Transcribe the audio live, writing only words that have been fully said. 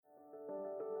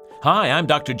Hi, I'm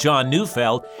Dr. John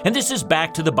Neufeld, and this is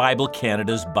Back to the Bible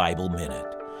Canada's Bible Minute.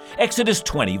 Exodus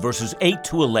 20, verses 8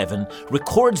 to 11,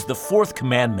 records the fourth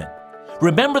commandment.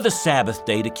 Remember the Sabbath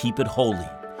day to keep it holy.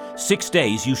 6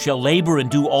 days you shall labor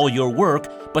and do all your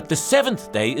work, but the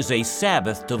seventh day is a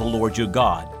Sabbath to the Lord your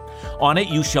God. On it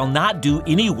you shall not do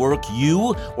any work,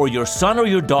 you or your son or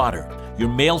your daughter, your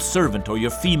male servant or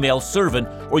your female servant,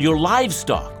 or your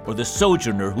livestock, or the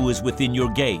sojourner who is within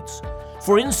your gates.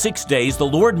 For in 6 days the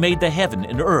Lord made the heaven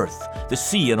and earth, the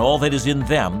sea and all that is in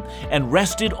them, and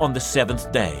rested on the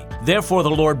seventh day. Therefore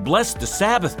the Lord blessed the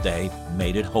Sabbath day,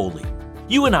 made it holy.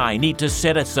 You and I need to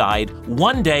set aside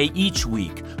 1 day each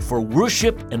week for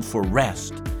worship and for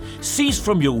rest. Cease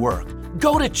from your work.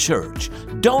 Go to church.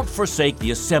 Don't forsake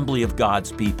the assembly of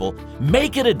God's people.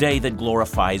 Make it a day that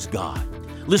glorifies God.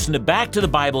 Listen to Back to the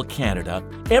Bible Canada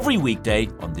every weekday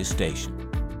on this station.